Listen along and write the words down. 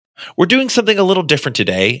We're doing something a little different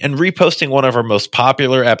today and reposting one of our most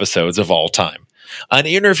popular episodes of all time, an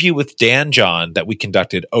interview with Dan John that we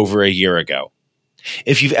conducted over a year ago.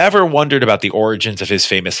 If you've ever wondered about the origins of his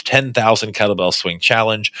famous 10,000 kettlebell swing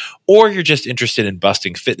challenge, or you're just interested in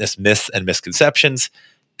busting fitness myths and misconceptions,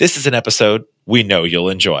 this is an episode we know you'll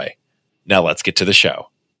enjoy. Now let's get to the show.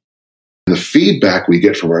 The feedback we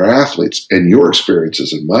get from our athletes and your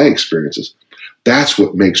experiences and my experiences, that's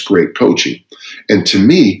what makes great coaching. And to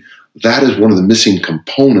me, that is one of the missing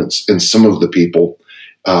components in some of the people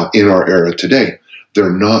in our era today.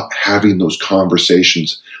 They're not having those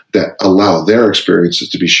conversations that allow their experiences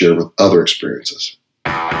to be shared with other experiences.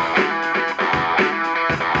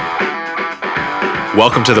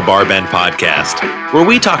 Welcome to the Bar Bend Podcast, where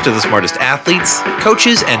we talk to the smartest athletes,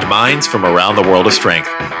 coaches, and minds from around the world of strength.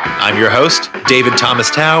 I'm your host, David Thomas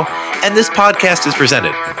Tao, and this podcast is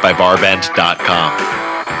presented by barbend.com.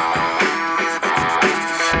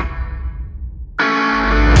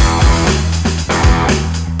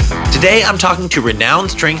 Today, I'm talking to renowned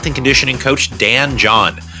strength and conditioning coach Dan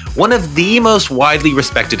John, one of the most widely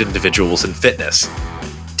respected individuals in fitness.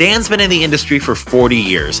 Dan's been in the industry for 40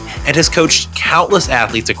 years and has coached countless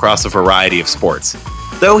athletes across a variety of sports,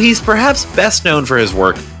 though he's perhaps best known for his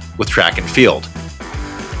work with track and field.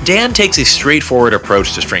 Dan takes a straightforward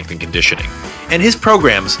approach to strength and conditioning, and his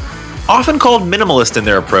programs, often called minimalist in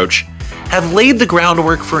their approach, have laid the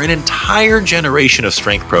groundwork for an entire generation of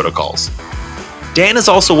strength protocols. Dan is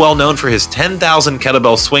also well known for his 10,000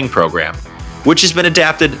 kettlebell swing program, which has been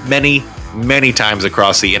adapted many, many times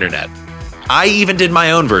across the internet. I even did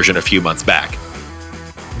my own version a few months back.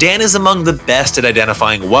 Dan is among the best at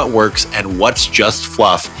identifying what works and what's just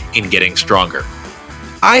fluff in getting stronger.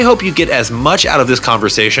 I hope you get as much out of this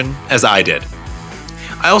conversation as I did.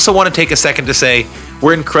 I also want to take a second to say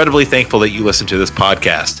we're incredibly thankful that you listen to this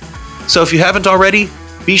podcast. So if you haven't already,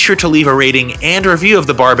 be sure to leave a rating and review of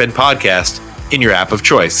the Bar Bend Podcast in your app of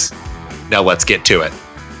choice. Now let's get to it.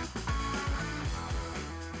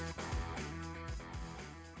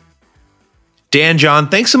 Dan John,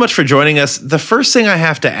 thanks so much for joining us. The first thing I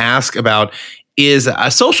have to ask about is a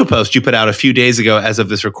social post you put out a few days ago as of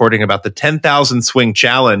this recording about the 10,000 swing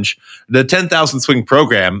challenge, the 10,000 swing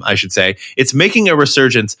program, I should say. It's making a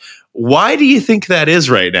resurgence. Why do you think that is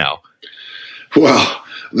right now? Well,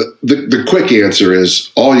 the quick answer is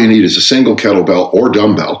all you need is a single kettlebell or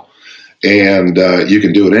dumbbell, and you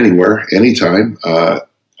can do it anywhere, anytime.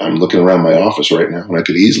 I'm looking around my office right now, and I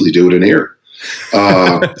could easily do it in here.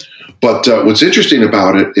 But what's interesting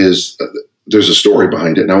about it is there's a story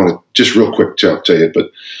behind it, and I want to just real quick tell you. But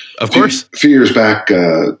of course, a few years back,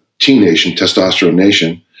 T Nation, Testosterone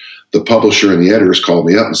Nation, the publisher and the editors called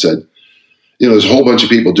me up and said, there's a whole bunch of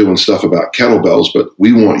people doing stuff about kettlebells, but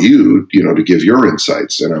we want you, to give your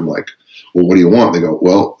insights. And I'm like, well, what do you want? They go,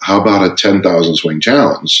 well, how about a 10,000 swing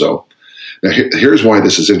challenge? So now here's why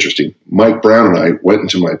this is interesting. Mike Brown and I went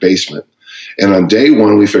into my basement. And on day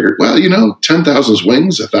one, we figured, 10,000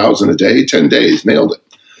 swings, 1,000 a day, 10 days, nailed it.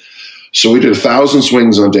 So we did 1,000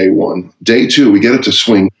 swings on day one. Day two, we get it to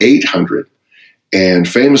swing 800. And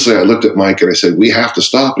famously, I looked at Mike and I said, we have to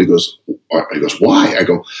stop. And he goes, why? I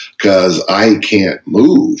go, because I can't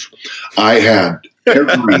move. I had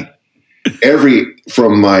every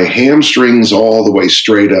from my hamstrings all the way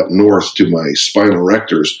straight up north to my spinal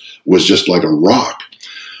rectors was just like a rock.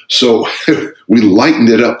 So we lightened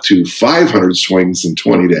it up to 500 swings in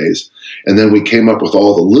 20 days, and then we came up with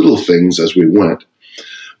all the little things as we went.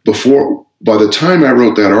 By the time I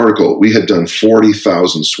wrote that article, we had done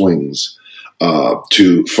 40,000 swings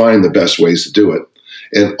to find the best ways to do it.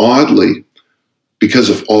 And oddly, because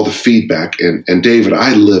of all the feedback, and David,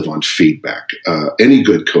 I live on feedback. Any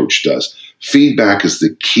good coach does. Feedback is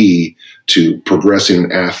the key to progressing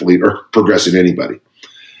an athlete or progressing anybody.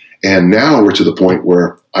 And now we're to the point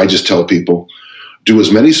where I just tell people, do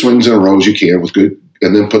as many swings in a row as you can with good,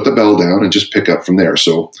 and then put the bell down and just pick up from there.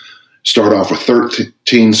 So start off with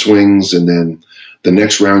 13 swings, and then the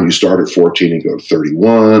next round you start at 14 and go to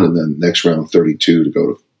 31, and then next round 32 to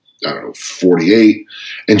go to, 48,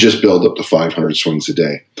 and just build up to 500 swings a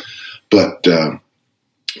day. But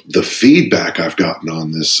the feedback I've gotten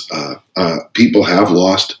on this, people have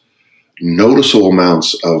lost noticeable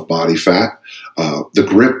amounts of body fat. The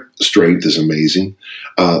grip strength is amazing.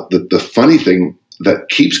 The funny thing that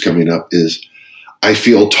keeps coming up is I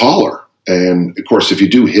feel taller. And of course, if you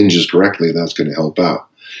do hinges correctly, that's going to help out.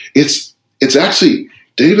 It's actually,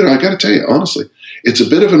 David, I got to tell you, honestly, it's a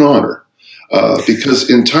bit of an honor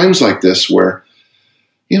because in times like this where,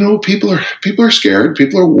 people are scared,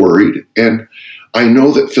 people are worried, and I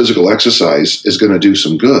know that physical exercise is going to do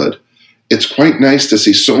some good. It's quite nice to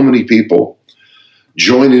see so many people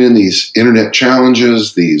joining in these internet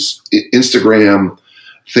challenges, these Instagram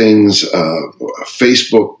things,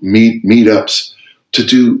 Facebook meetups to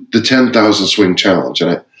do the 10,000 swing challenge.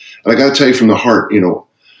 And I got to tell you from the heart,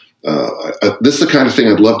 this is the kind of thing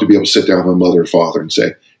I'd love to be able to sit down with my mother and father and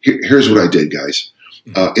say, here's what I did, guys.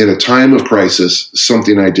 In a time of crisis,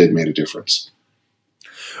 something I did made a difference.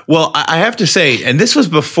 Well, I have to say, and this was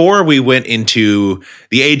before we went into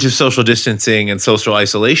the age of social distancing and social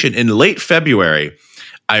isolation. In late February,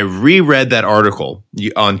 I reread that article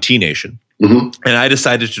on T Nation. Mm-hmm. And I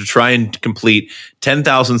decided to try and complete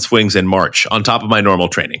 10,000 swings in March on top of my normal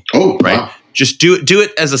training. Oh, right. Wow. Just do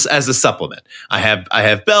it as a supplement. I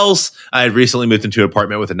have bells. I had recently moved into an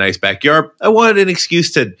apartment with a nice backyard. I wanted an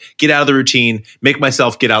excuse to get out of the routine, make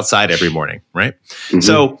myself get outside every morning. Right. Mm-hmm.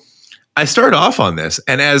 So I started off on this,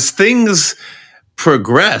 and as things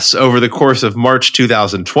progress over the course of March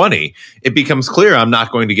 2020, it becomes clear I'm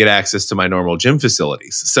not going to get access to my normal gym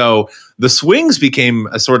facilities. So the swings became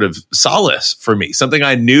a sort of solace for me, something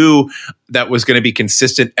I knew that was going to be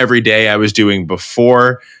consistent every day. I was doing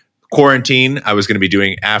before quarantine. I was going to be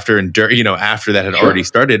doing after and after that had already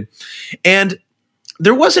started. And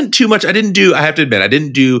there wasn't too much. I have to admit, I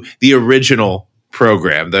didn't do the original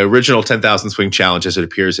program, the original 10,000 swing challenge as it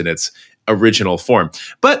appears in its original form.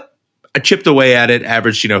 But I chipped away at it,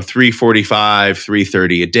 averaged, 345,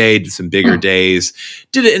 330 a day, did some bigger days,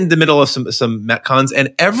 did it in the middle of some Metcons,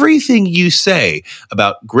 and everything you say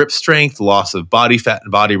about grip strength, loss of body fat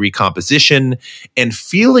and body recomposition, and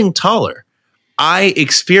feeling taller, I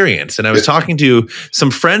experienced. And I was talking to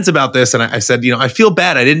some friends about this, and I said, I feel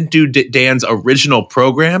bad I didn't do Dan's original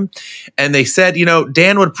program. And they said,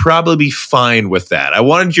 Dan would probably be fine with that. I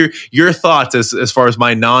wanted your thoughts as far as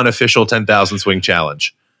my non-official 10,000 swing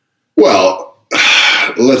challenge. Well,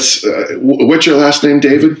 what's your last name,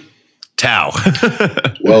 David? Tao.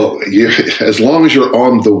 Well, as long as you're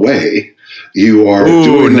on the way, you are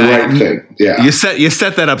doing the right thing. Yeah. You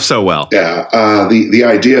set that up so well. Yeah. The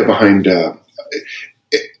idea behind, and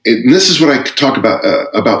this is what I talk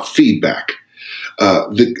about feedback,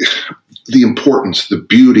 the importance, the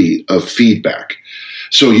beauty of feedback.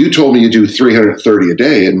 So you told me you do 330 a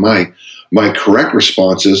day, and my correct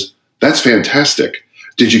response is, that's fantastic.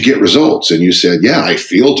 Did you get results? And you said, yeah, I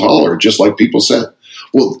feel taller, just like people said.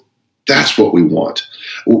 Well, that's what we want.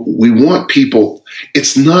 We want people.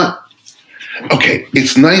 It's not, okay,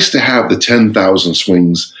 it's nice to have the 10,000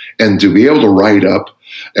 swings and to be able to write up.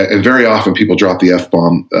 And very often people drop the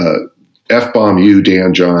F-bomb. F-bomb you,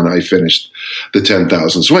 Dan, John, I finished the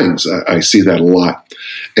 10,000 swings. I see that a lot.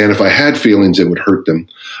 And if I had feelings, it would hurt them.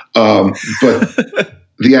 But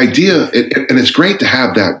the idea, and it's great to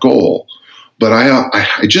have that goal, but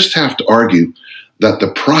I just have to argue that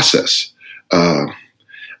the process,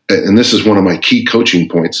 and this is one of my key coaching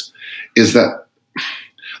points, is that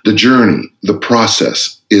the journey, the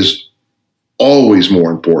process is always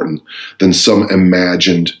more important than some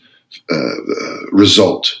imagined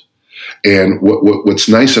result. And what's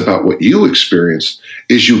nice about what you experienced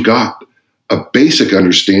is you got a basic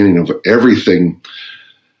understanding of everything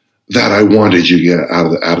that I wanted you to get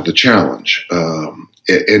out of the challenge.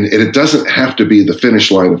 And it doesn't have to be the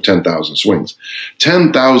finish line of 10,000 swings.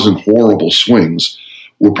 10,000 horrible swings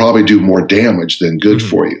will probably do more damage than good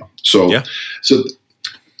for you. So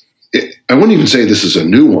I wouldn't even say this is a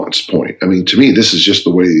nuanced point. I mean, to me, this is just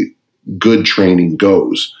the way good training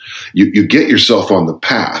goes. You get yourself on the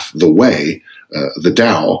path, the way, the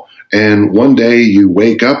Tao, and one day you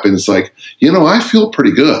wake up and it's like, I feel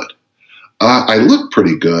pretty good. I look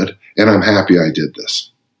pretty good, and I'm happy I did this.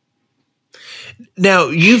 Now,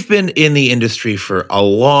 you've been in the industry for a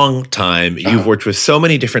long time. You've worked with so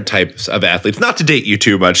many different types of athletes. Not to date you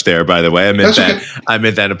too much there, by the way. I meant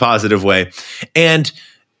that in a positive way. And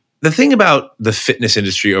the thing about the fitness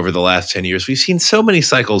industry over the last 10 years, we've seen so many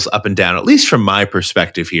cycles up and down, at least from my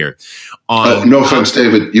perspective here. No offense,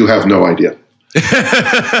 David, you have no idea.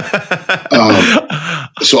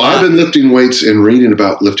 So I've been lifting weights and reading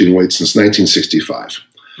about lifting weights since 1965.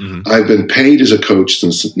 Mm-hmm. I've been paid as a coach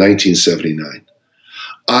since 1979.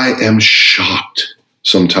 I am shocked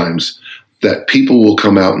sometimes that people will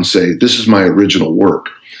come out and say, this is my original work.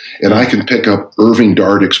 And I can pick up Irving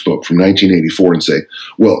Dardick's book from 1984 and say,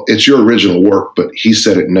 well, it's your original work, but he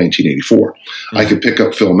said it in 1984. Mm-hmm. I can pick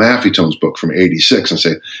up Phil Maffetone's book from 86 and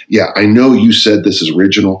say, yeah, I know you said this is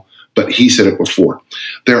original, but he said it before.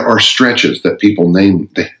 There are stretches that people name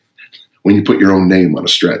when you put your own name on a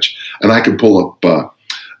stretch. And I can pull up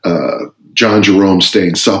John Jerome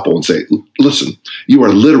Staying Supple and say, listen, you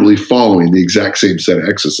are literally following the exact same set of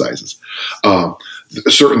exercises.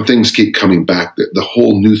 certain things keep coming back. The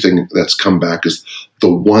whole new thing that's come back is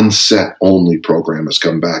the one set only program has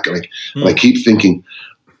come back. And I keep thinking,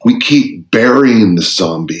 we keep burying the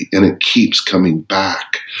zombie and it keeps coming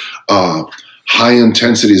back. High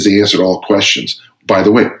intensity is the answer to all questions. By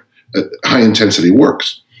the way, high intensity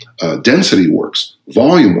works. Density works.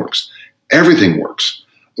 Volume works. Everything works.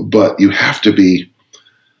 But you have to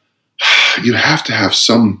have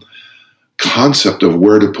some concept of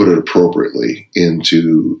where to put it appropriately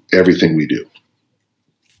into everything we do.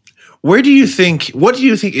 What do you think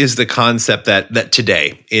is the concept that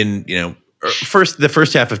today in, the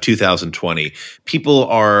first half of 2020, people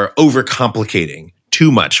are overcomplicating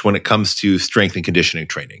too much when it comes to strength and conditioning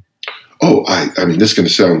training? Oh, I mean, this is going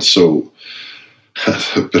to sound so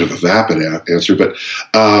a bit of a vapid answer, but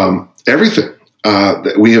everything.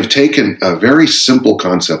 We have taken a very simple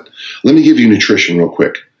concept. Let me give you nutrition real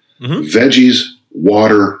quick. Mm-hmm. Veggies,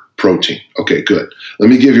 water, protein. Okay, good. Let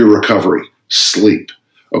me give you recovery, sleep.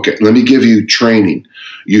 Okay, let me give you training.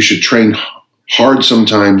 You should train hard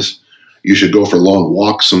sometimes. You should go for long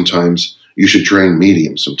walks sometimes. You should train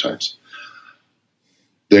medium sometimes.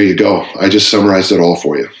 There you go. I just summarized it all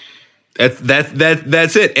for you.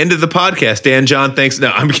 That's it. End of the podcast. Dan John, thanks.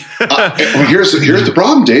 No, I'm. Well, here's the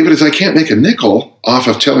problem, David. Is I can't make a nickel off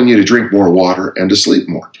of telling you to drink more water and to sleep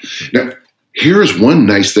more. Now, here's one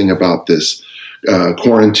nice thing about this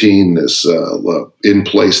quarantine, this in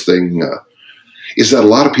place thing, is that a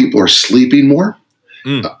lot of people are sleeping more.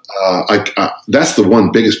 That's the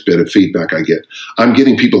one biggest bit of feedback I get. I'm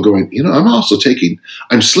getting people going,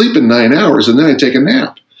 I'm sleeping 9 hours and then I take a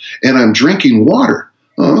nap and I'm drinking water.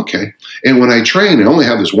 Oh, okay. And when I train, I only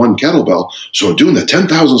have this one kettlebell, so I'm doing the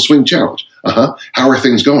 10,000 swing challenge. How are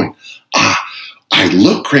things going? I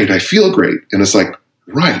look great. I feel great. And it's like,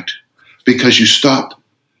 right, because you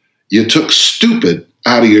took stupid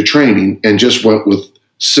out of your training and just went with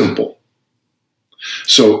simple.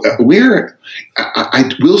 So I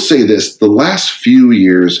will say this, the last few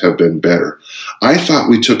years have been better. I thought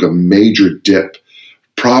we took a major dip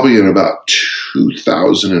probably in about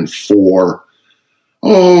 2004.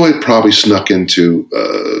 Oh, it probably snuck into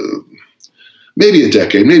maybe a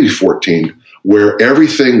decade, maybe 14, where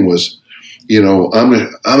everything was, I'm going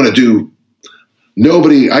to do,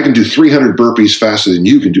 I can do 300 burpees faster than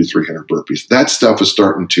you can do 300 burpees. That stuff is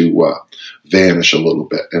starting to vanish a little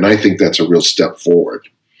bit, and I think that's a real step forward.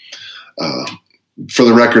 For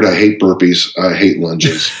the record, I hate burpees. I hate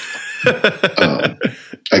lunges.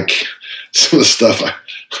 Some of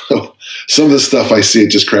the stuff I see, it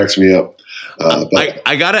just cracks me up. But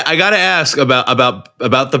I gotta ask about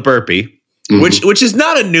the burpee, mm-hmm. which is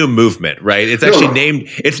not a new movement, right? It's actually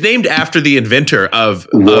named after the inventor of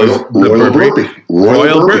Royal Burpee.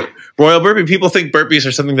 Royal Burpee. People think burpees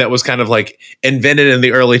are something that was kind of like invented in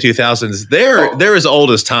the early 2000s. They're as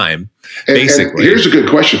old as time, basically. And here's a good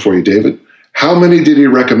question for you, David. How many did he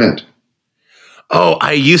recommend? Oh,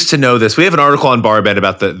 I used to know this. We have an article on Barbed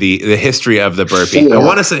about the history of the burpee. 4. I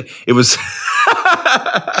want to say it was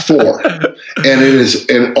 4,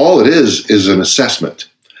 and all it is an assessment.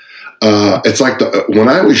 It's like when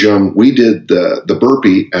I was young, we did the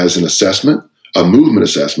burpee as an assessment, a movement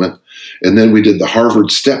assessment, and then we did the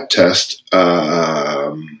Harvard STEP test for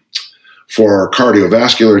our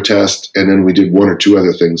cardiovascular test, and then we did 1 or 2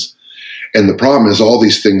 other things. And the problem is, all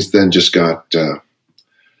these things then just got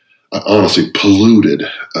honestly polluted.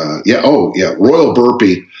 Royal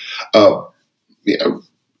Burpee.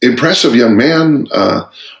 Impressive young man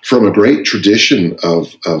from a great tradition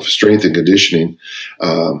of strength and conditioning.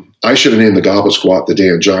 I should have named the goblet squat the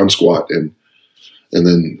Dan John squat, and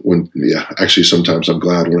then actually sometimes I'm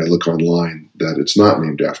glad when I look online that it's not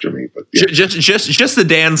named after me. But yeah. just the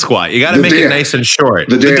Dan squat. You got to make it nice and short.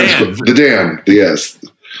 The Dan, yes,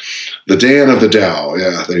 the Dan of the Tao.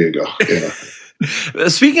 Yeah, there you go. Yeah.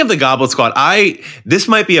 Speaking of the goblet squat, this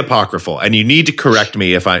might be apocryphal, and you need to correct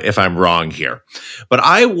me if I'm wrong here. But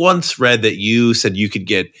I once read that you said you could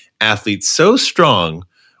get athletes so strong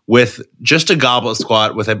with just a goblet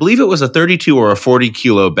squat with, I believe it was a 32 or a 40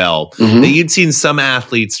 kilo bell, mm-hmm. that you'd seen some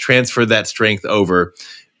athletes transfer that strength over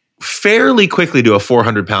fairly quickly to a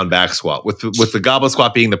 400-pound back squat, with the goblet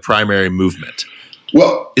squat being the primary movement.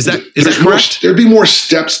 Well, is that correct? There'd be more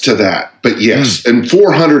steps to that, but yes, and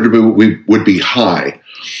 400 would be high.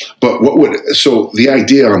 But so the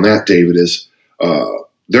idea on that, David, is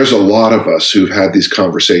there's a lot of us who've had these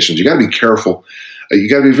conversations. You got to be careful. You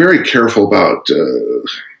got to be very careful about.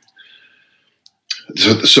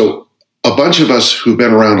 So a bunch of us who've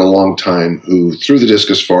been around a long time, who threw the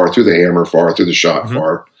discus far, threw the hammer far, threw the shot mm-hmm.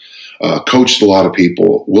 far, coached a lot of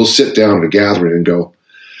people, will sit down at a gathering and go,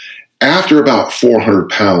 After about 400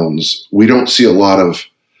 pounds, we don't see a lot of,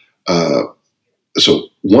 so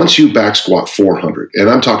once you back squat 400, and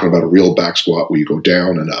I'm talking about a real back squat where you go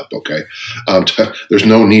down and up, okay? There's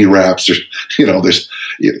no knee wraps. It's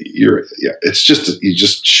just, you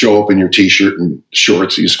just show up in your t-shirt and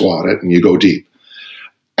shorts, you squat it and you go deep.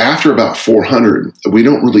 After about 400, we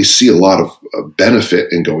don't really see a lot of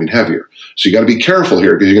benefit in going heavier. So you got to be careful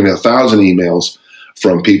here because you're going to get 1,000 emails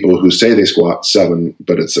from people who say they squat 7,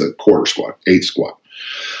 but it's a quarter squat, 8 squat.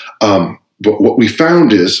 But what we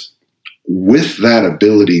found is with that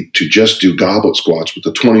ability to just do goblet squats with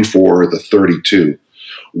the 24 or the 32,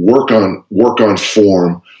 work on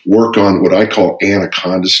form, work on what I call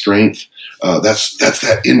anaconda strength. That's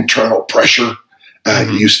that internal pressure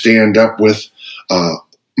you stand up with,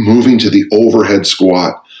 moving to the overhead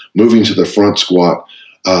squat, moving to the front squat.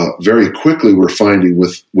 Very quickly, we're finding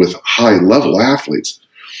with high level athletes,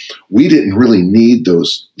 we didn't really need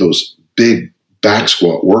those big back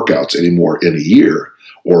squat workouts anymore in a year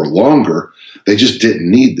or longer. They just didn't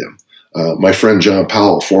need them. My friend John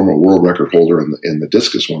Powell, former world record holder in the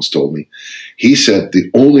discus, once told me, he said, the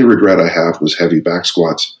only regret I have was heavy back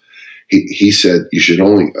squats. He said,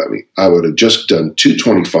 I would have just done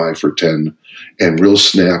 225 for 10 and real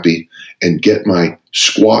snappy and get my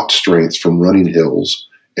squat strength from running hills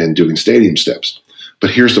and doing stadium steps.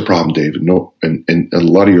 But here's the problem, David, and a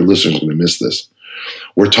lot of your listeners are going to miss this.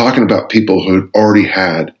 We're talking about people who had already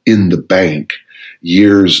had in the bank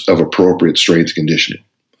years of appropriate strength conditioning.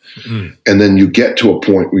 Mm. And then you get to a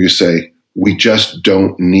point where you say, we just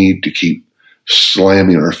don't need to keep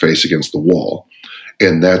slamming our face against the wall.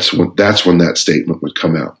 And that's when that statement would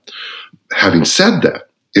come out. Having said that,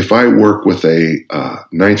 if I work with a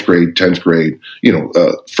 9th grade, 10th grade,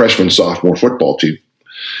 freshman, sophomore football team,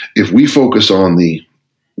 if we focus on the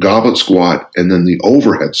goblet squat and then the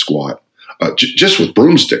overhead squat, just with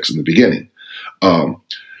broomsticks in the beginning,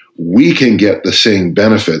 we can get the same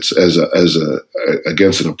benefits as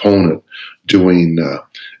against an opponent doing a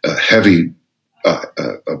heavy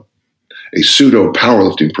a pseudo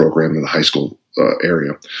powerlifting program in the high school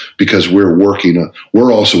area, because we're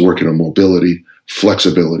also working on mobility,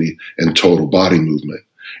 flexibility, and total body movement,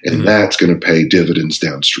 and that's going to pay dividends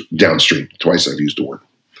downstream. Twice I've used the word.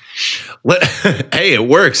 Hey, it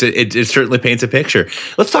works. It certainly paints a picture.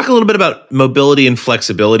 Let's talk a little bit about mobility and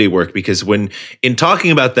flexibility work, because in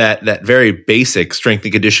talking about that very basic strength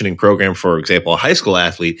and conditioning program, for example, a high school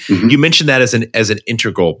athlete, you mentioned that as an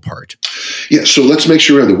integral part. Yeah. So let's make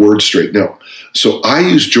sure we have the word straight. Now, so I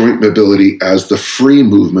use joint mobility as the free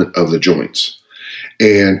movement of the joints.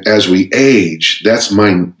 And as we age,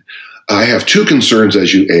 I have two concerns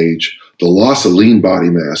as you age: the loss of lean body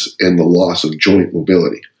mass and the loss of joint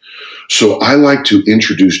mobility. So I like to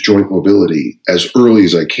introduce joint mobility as early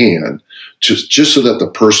as I can, just so that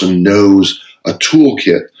the person knows a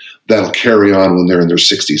toolkit that'll carry on when they're in their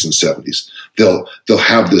 60s and 70s. They'll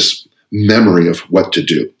have this memory of what to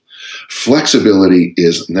do. Flexibility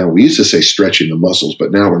is, now we used to say stretching the muscles,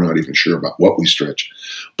 but now we're not even sure about what we stretch.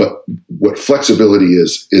 But what flexibility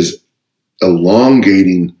is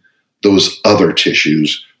elongating those other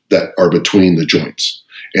tissues that are between the joints.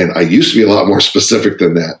 And I used to be a lot more specific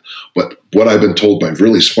than that, but what I've been told by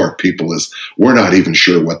really smart people is we're not even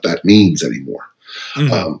sure what that means anymore.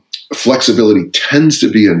 Mm-hmm. Flexibility tends to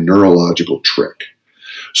be a neurological trick.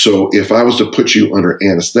 So if I was to put you under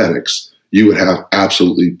anesthetics, you would have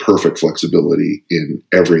absolutely perfect flexibility in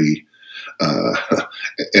everything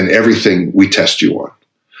we test you on.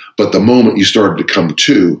 But the moment you started to come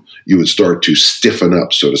to, you would start to stiffen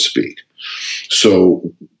up, so to speak.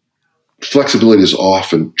 So flexibility is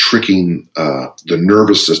often tricking the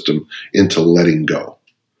nervous system into letting go.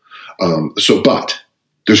 But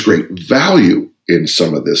there's great value in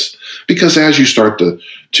some of this, because as you start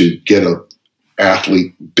to get an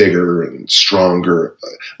athlete bigger and stronger,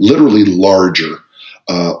 literally larger,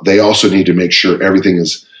 they also need to make sure everything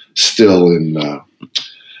is still in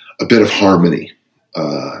a bit of harmony.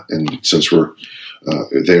 And since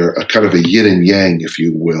they're a kind of a yin and yang, if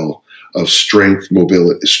you will, of strength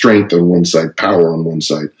on one side, power on one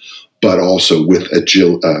side, but also with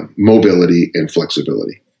mobility and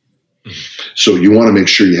flexibility. Mm-hmm. So you want to make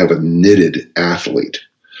sure you have a knitted athlete.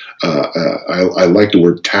 I like the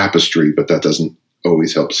word tapestry, but that doesn't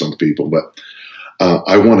always help some people. But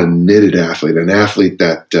I want a knitted athlete, an athlete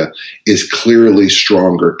that is clearly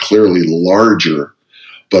stronger, clearly larger,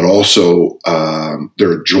 but also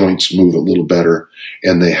their joints move a little better,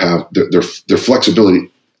 and they have their flexibility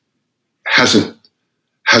hasn't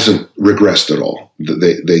regressed at all.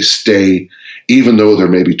 They stay, even though they're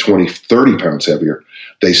maybe 20, 30 pounds heavier,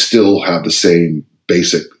 they still have the same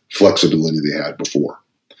basic flexibility they had before.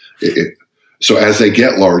 So as they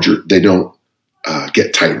get larger, they don't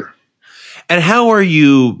get tighter. And how are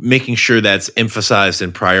you making sure that's emphasized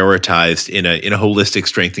and prioritized in a holistic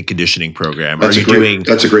strength and conditioning program? That's a great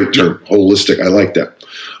term, holistic. I like that.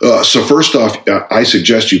 So first off, I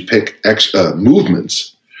suggest you pick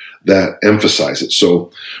movements that emphasize it.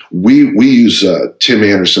 So we use Tim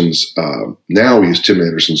Anderson's, now we use Tim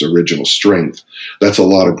Anderson's Original Strength. That's a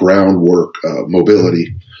lot of groundwork,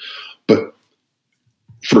 mobility. But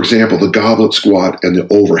for example, the goblet squat and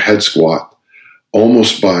the overhead squat,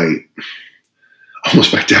 almost by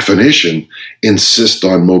definition, insist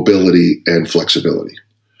on mobility and flexibility.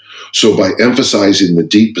 So by emphasizing the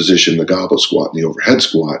deep position, the goblet squat and the overhead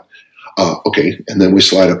squat, and then we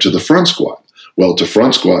slide up to the front squat. Well, to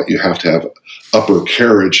front squat, you have to have upper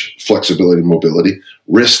carriage flexibility and mobility,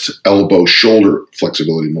 wrist, elbow, shoulder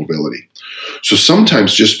flexibility and mobility. So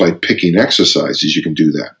sometimes just by picking exercises, you can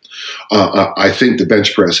do that. I think the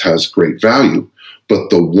bench press has great value, but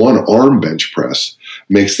the one arm bench press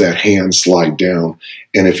makes that hand slide down.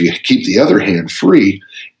 And if you keep the other hand free,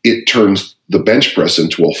 it turns the bench press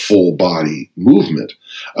into a full body movement.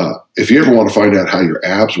 If you ever want to find out how your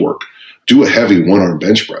abs work, do a heavy one arm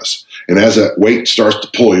bench press. And as that weight starts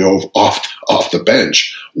to pull you off the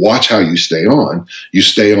bench, watch how you stay on. You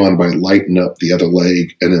stay on by lightening up the other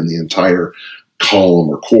leg and then the entire column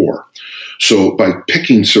or core. So by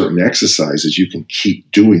picking certain exercises, you can keep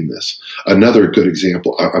doing this. Another good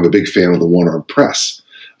example, I'm a big fan of the one-arm press.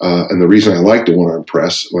 And the reason I like the one-arm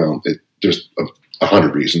press, there's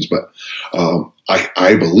 100 reasons, but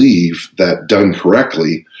I believe that done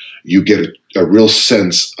correctly, you get a real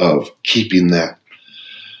sense of keeping the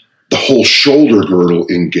whole shoulder girdle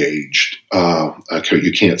engaged.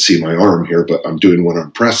 You can't see my arm here, but I'm doing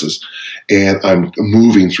one-arm presses, and I'm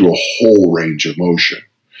moving through a whole range of motion.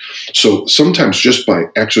 So sometimes just by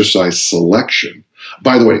exercise selection,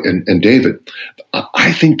 by the way, and David,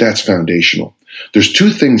 I think that's foundational. There's two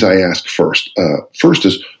things I ask first. First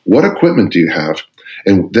is, what equipment do you have?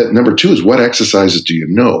 And number two is, what exercises do you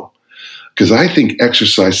know? Because I think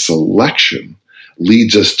exercise selection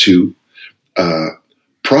leads us to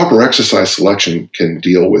proper exercise selection can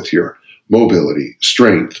deal with your mobility,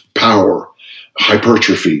 strength, power,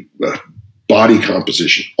 hypertrophy, body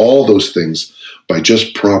composition, all those things by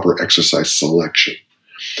just proper exercise selection.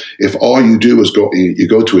 If all you do is you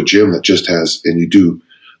go to a gym that just has, and you do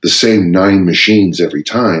the same 9 machines every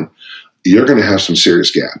time, you're going to have some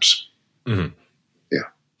serious gaps. Mm-hmm. Yeah.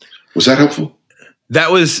 Was that helpful?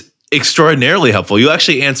 That was extraordinarily helpful. You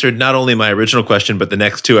actually answered not only my original question, but the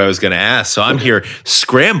next two I was going to ask. So I'm here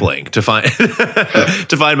scrambling to find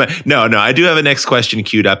my. No, I do have a next question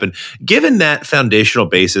queued up. And given that foundational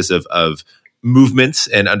basis of movements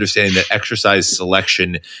and understanding that exercise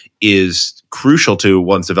selection is crucial to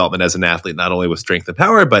one's development as an athlete, not only with strength and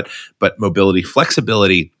power, but mobility,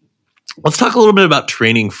 flexibility. Let's talk a little bit about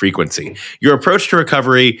training frequency. Your approach to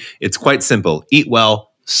recovery, it's quite simple. Eat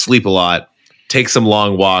well, sleep a lot, take some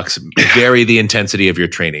long walks, vary the intensity of your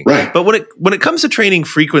training. Right. But when it comes to training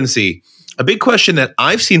frequency, a big question that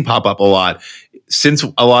I've seen pop up a lot since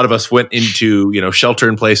a lot of us went into, shelter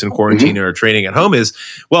in place and quarantine or training at home is,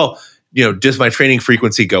 well, does my training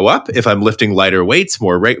frequency go up if I'm lifting lighter weights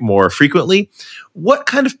more frequently? What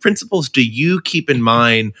kind of principles do you keep in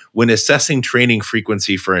mind when assessing training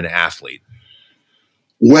frequency for an athlete?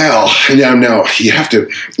 Well, now you have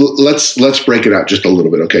to let's break it out just a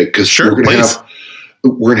little bit, okay? Because sure, we're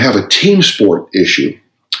going to have a team sport issue,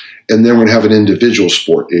 and then we're going to have an individual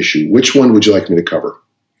sport issue. Which one would you like me to cover?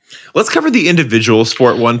 Let's cover the individual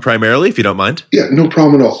sport one primarily, if you don't mind. Yeah, no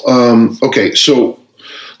problem at all. Okay, so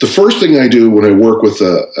the first thing I do when I work with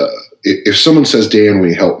if someone says, Dan, will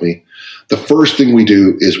you help me? The first thing we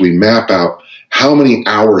do is we map out how many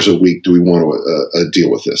hours a week do we want to deal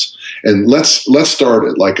with this. And let's start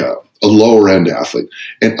at like a lower end athlete.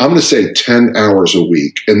 And I'm going to say 10 hours a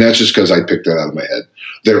week. And that's just because I picked that out of my head.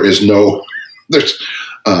 There's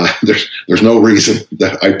no reason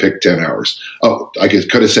that I picked 10 hours. Oh, I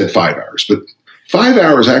could have said 5 hours, but 5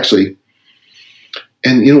 hours actually.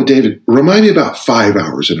 And, David, remind me about 5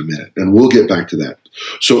 hours in a minute, and we'll get back to that.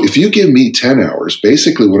 So if you give me 10 hours,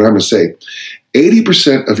 basically what I'm going to say,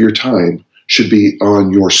 80% of your time should be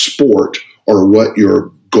on your sport or what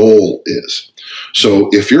your goal is. So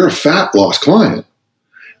if you're a fat loss client,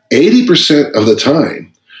 80% of the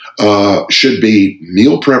time should be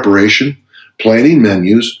meal preparation, planning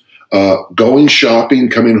menus, going shopping,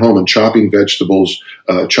 coming home and chopping vegetables,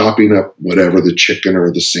 chopping up whatever, the chicken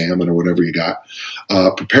or the salmon or whatever you got,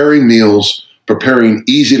 preparing meals, preparing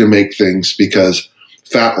easy to make things because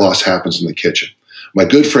fat loss happens in the kitchen. My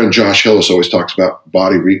good friend Josh Hillis always talks about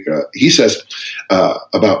he says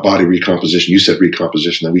about body recomposition. You said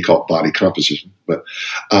recomposition, and we call it body composition. But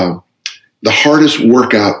the hardest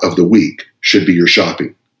workout of the week should be your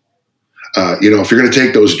shopping. If you're going to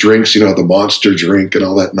take those drinks, the Monster drink and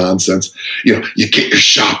all that nonsense, you get your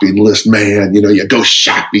shopping list, man. You go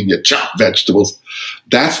shopping, you chop vegetables.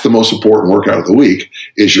 That's the most important workout of the week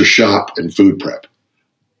is your shop and food prep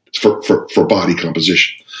for body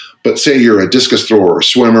composition. But say you're a discus thrower or a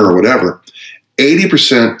swimmer or whatever,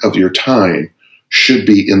 80% of your time should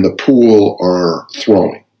be in the pool or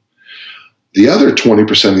throwing. The other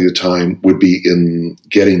 20% of your time would be in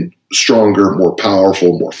getting stronger, more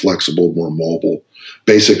powerful, more flexible, more mobile,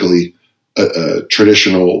 basically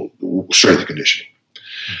traditional strength and conditioning.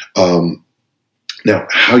 Now,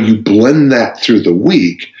 how you blend that through the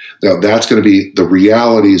week, now that's going to be the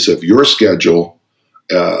realities of your schedule.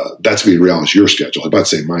 That's going to be the realities of your schedule. I'm about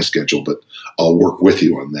to say my schedule, but I'll work with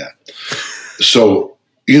you on that. So,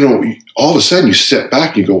 all of a sudden you sit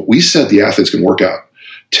back and you go, we said the athletes can work out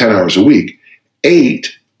 10 hours a week.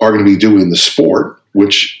 8 are going to be doing the sport,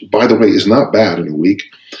 which, by the way, is not bad in a week.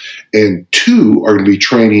 And 2 are going to be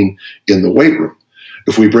training in the weight room.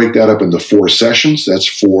 If we break that up into 4 sessions, that's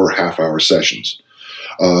 4 half-hour sessions,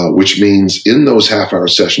 which means in those half-hour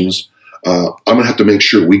sessions, I'm going to have to make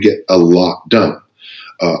sure we get a lot done.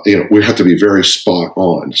 We have to be very spot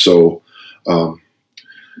on. So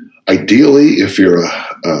ideally, if you're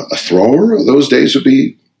a thrower, those days would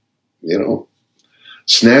be,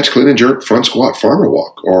 snatch, clean and jerk, front squat, farmer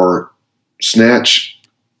walk, or snatch,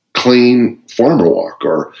 clean, farmer walk,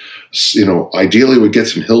 or, ideally we get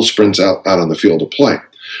some hill sprints out on the field of play.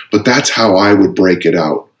 But that's how I would break it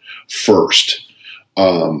out first.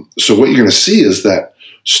 So what you're going to see is that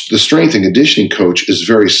the strength and conditioning coach is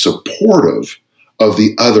very supportive of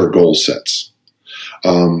the other goal sets.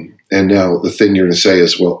 And now the thing you're going to say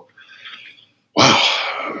is, well, wow,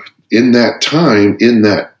 in that time, in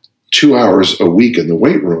that 2 hours a week in the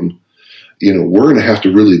weight room, we're going to have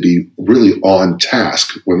to really be really on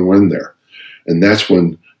task when we're in there. And that's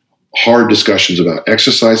when hard discussions about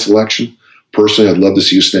exercise selection. Personally, I'd love to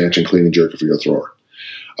see you snatch and clean and jerk if you're a thrower.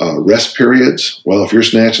 Rest periods, well, if you're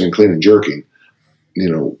snatching and clean and jerking,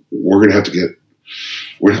 we're going to have to be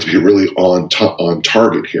really on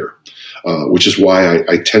target here, which is why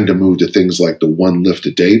I tend to move to things like the 1 lift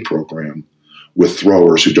a day program with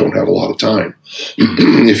throwers who don't have a lot of time.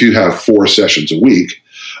 If you have 4 sessions a week,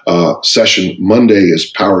 session Monday is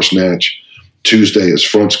power snatch, Tuesday is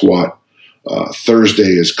front squat,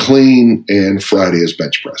 Thursday is clean, and Friday is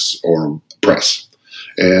bench press or press.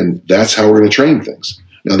 And that's how we're going to train things.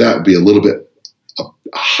 Now that would be a little bit a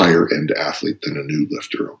higher end athlete than a new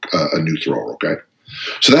lifter, a new thrower, okay?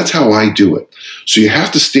 So that's how I do it. So you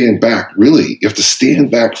have to stand back, really, you have to stand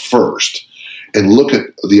back first and look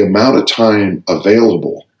at the amount of time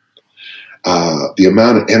available, the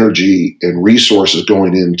amount of energy and resources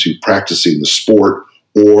going into practicing the sport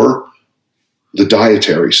or the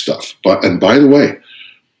dietary stuff. And by the way,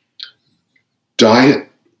 diet,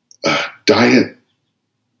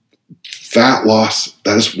 fat loss,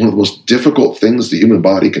 that is one of the most difficult things the human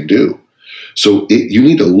body can do. So you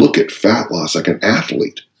need to look at fat loss like an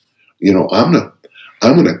athlete. I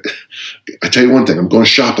tell you one thing, I'm going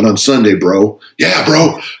shopping on Sunday, bro. Yeah,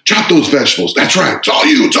 bro, chop those vegetables. That's right.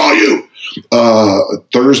 It's all you.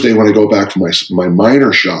 Thursday when I go back from my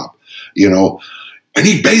minor shop, I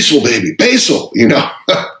need basil, baby, basil,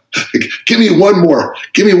 give me one more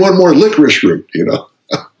licorice root,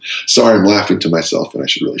 Sorry, I'm laughing to myself and I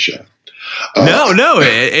should really shut up. No.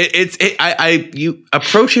 You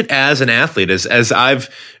approach it as an athlete, as I've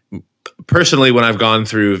personally, when I've gone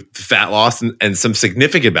through fat loss and some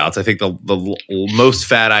significant bouts, I think the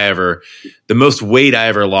most weight I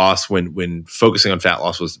ever lost when focusing on fat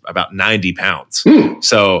loss was about 90 pounds.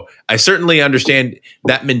 So I certainly understand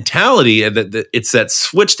that mentality, that it's that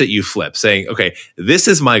switch that you flip, saying, okay, this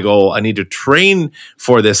is my goal. I need to train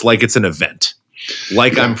for this like it's an event.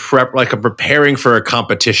 I'm preparing for a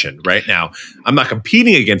competition right now. I'm not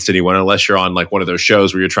competing against anyone unless you're on like one of those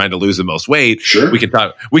shows where you're trying to lose the most weight. Sure. We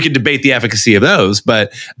can debate the efficacy of those,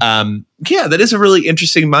 but that is a really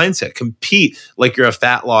interesting mindset. Compete like you're a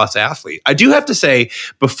fat loss athlete. I do have to say,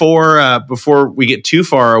 before we get too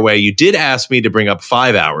far away, you did ask me to bring up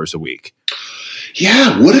 5 hours a week.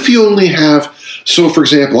 Yeah. What if you only have, so for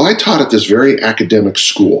example, I taught at this very academic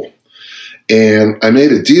school. And I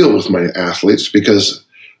made a deal with my athletes because,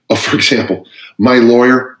 for example, my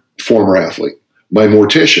lawyer, former athlete. My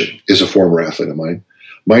mortician is a former athlete of mine.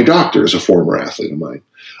 My doctor is a former athlete of mine.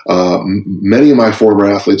 Many of my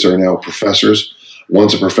former athletes are now professors.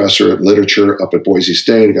 One's a professor of literature up at Boise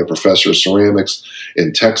State. I got a professor of ceramics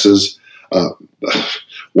in Texas.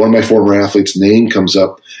 One of my former athletes' name comes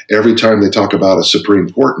up every time they talk about a Supreme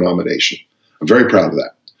Court nomination. I'm very proud of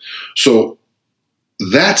that. So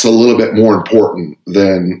that's a little bit more important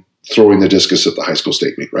than throwing the discus at the high school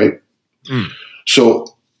state meet, right?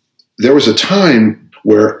 So there was a time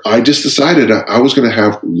where I just decided I was going to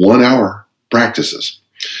have 1 hour practices.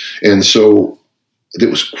 And so it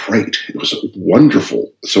was great. It was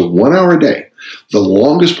wonderful. So 1 hour a day. The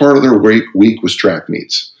longest part of their week was track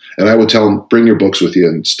meets. And I would tell them, bring your books with you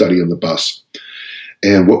and study on the bus.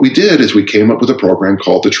 And what we did is we came up with a program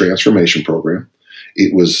called the Transformation Program.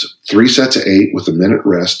 It was 3 sets of 8 with a minute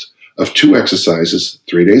rest of 2 exercises,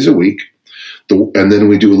 3 days a week. And then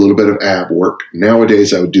we do a little bit of ab work.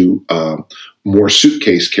 Nowadays, I would do more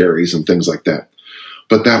suitcase carries and things like that.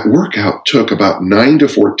 But that workout took about 9 to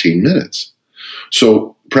 14 minutes.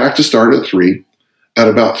 So practice started at 3. At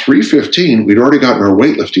about 3:15, we'd already gotten our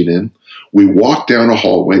weightlifting in. We walked down a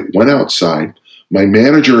hallway, went outside. My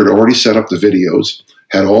manager had already set up the videos,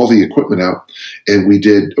 had all the equipment out, and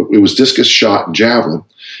it was discus, shot, and javelin,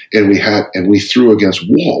 and we threw against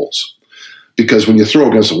walls. Because when you throw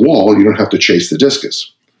against a wall, you don't have to chase the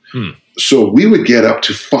discus. So we would get up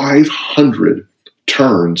to 500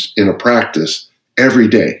 turns in a practice every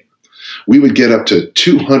day. We would get up to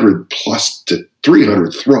 200 plus to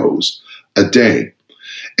 300 throws a day.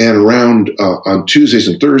 And around on Tuesdays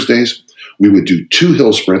and Thursdays, we would do 2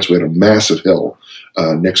 hill sprints. We had a massive hill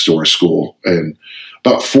next to our school, and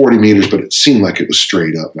about 40 meters, but it seemed like it was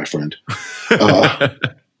straight up, my friend.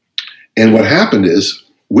 And what happened is,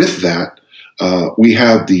 with that, we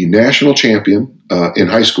had the national champion in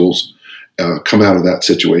high schools come out of that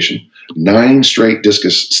situation. 9 straight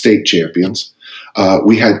discus state champions.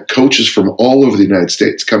 We had coaches from all over the United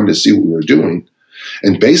States coming to see what we were doing.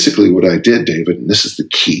 And basically what I did, David, and this is the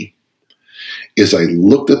key, is I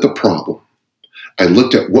looked at the problem. I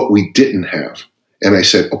looked at what we didn't have. And I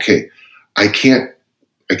said, okay,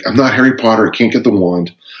 I'm not Harry Potter. I can't get the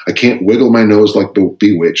wand. I can't wiggle my nose like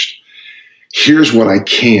Bewitched. Here's what I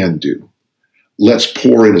can do. Let's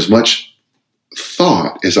pour in as much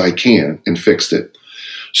thought as I can and fixed it.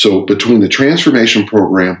 So between the transformation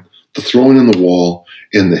program, the throwing in the wall,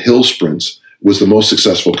 and the hill sprints was the most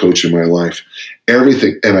successful coach in my life.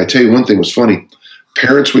 Everything. And I tell you one thing was funny.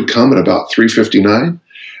 Parents would come at about 3:59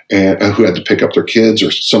 and who had to pick up their kids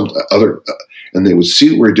or some other, and they would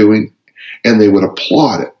see what we're doing and they would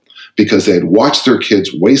applaud it because they had watched their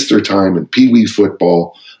kids waste their time in pee-wee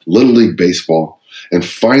football, little league baseball. And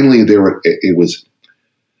finally it was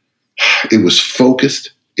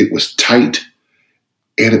focused, it was tight,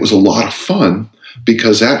 and it was a lot of fun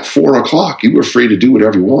because at 4:00, you were free to do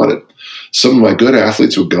whatever you wanted. Some of my good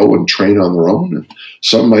athletes would go and train on their own, and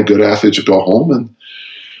some of my good athletes would go home and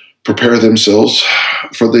prepare themselves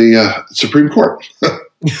for the Supreme Court.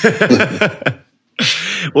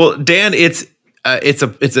 Well, Dan, it's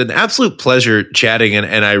an absolute pleasure chatting,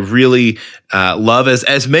 and I really love,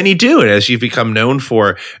 as many do, and as you've become known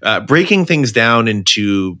for, breaking things down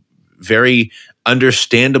into very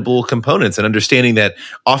understandable components and understanding that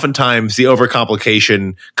oftentimes the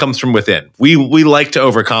overcomplication comes from within. We like to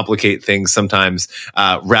overcomplicate things sometimes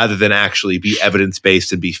rather than actually be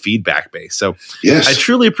evidence-based and be feedback-based. So yes. I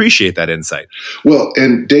truly appreciate that insight. Well,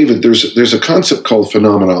 and David, there's a concept called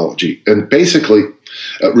phenomenology. And basically,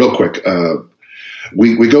 real quick,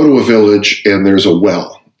 we go to a village and there's a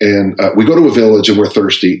well. And we go to a village and we're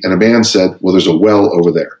thirsty. And a man said, well, there's a well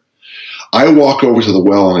over there. I walk over to the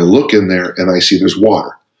well and I look in there and I see there's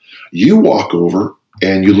water. You walk over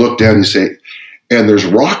and you look down and you say, and there's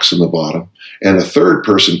rocks in the bottom. And a third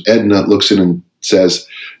person, Edna, looks in and says,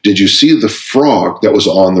 did you see the frog that was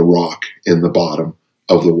on the rock in the bottom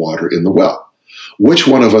of the water in the well? Which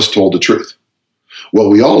one of us told the truth? Well,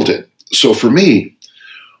 we all did. So for me,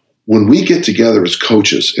 when we get together as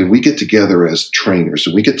coaches and we get together as trainers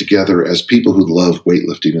and we get together as people who love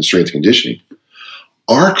weightlifting and strength conditioning,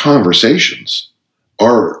 our conversations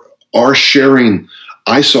are sharing,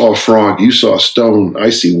 I saw a frog, you saw a stone, I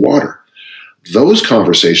see water. Those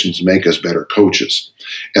conversations make us better coaches.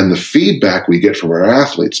 And the feedback we get from our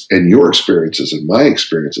athletes and your experiences and my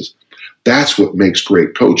experiences, that's what makes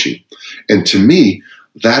great coaching. And to me,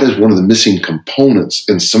 that is one of the missing components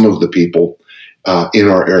in some of the people in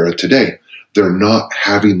our era today. They're not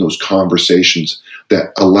having those conversations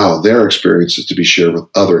that allow their experiences to be shared with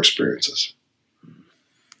other experiences.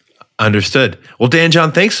 Understood. Well, Dan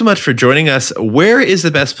John, thanks so much for joining us. Where is the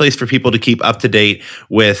best place for people to keep up to date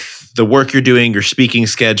with the work you're doing, your speaking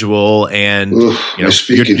schedule, and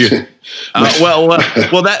speaking?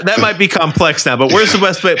 That might be complex now. But where's the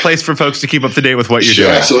best place for folks to keep up to date with what you're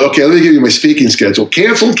doing? So, okay, let me give you my speaking schedule.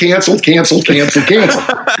 Canceled.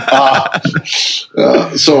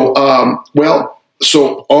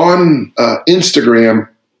 So on Instagram,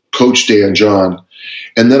 Coach Dan John.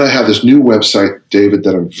 And then I have this new website, David,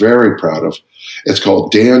 that I'm very proud of. It's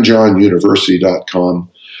called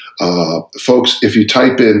danjohnuniversity.com. Folks, if you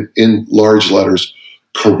type in large letters,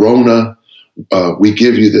 Corona, we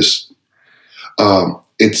give you this.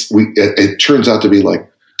 It turns out to be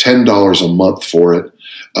like $10 a month for it,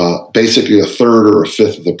 basically a third or a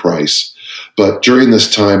fifth of the price. But during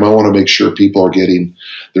this time, I want to make sure people are getting,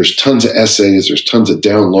 there's tons of essays, there's tons of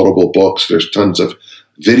downloadable books, there's tons of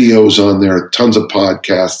videos on there, tons of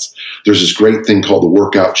podcasts. There's this great thing called the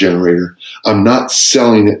Workout Generator. I'm not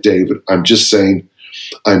selling it, David. I'm just saying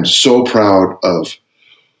I'm so proud of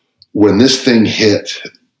when this thing hit.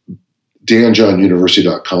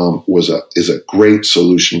 danjohnuniversity.com is a great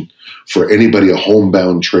solution for anybody, a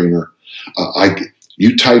homebound trainer.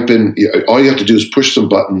 You type in, all you have to do is push some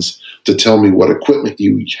buttons to tell me what equipment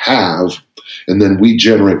you have, and then we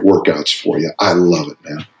generate workouts for you. I love it,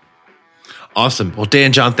 man. Awesome. Well,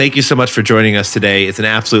 Dan John, thank you so much for joining us today. It's an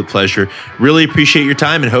absolute pleasure. Really appreciate your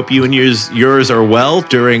time and hope you and yours are well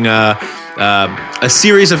during a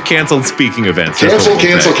series of canceled speaking events. Cancel.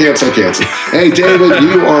 Hey, David,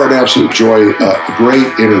 you are an absolute joy.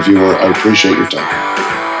 Great interviewer. I appreciate your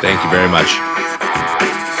time. Thank you very much.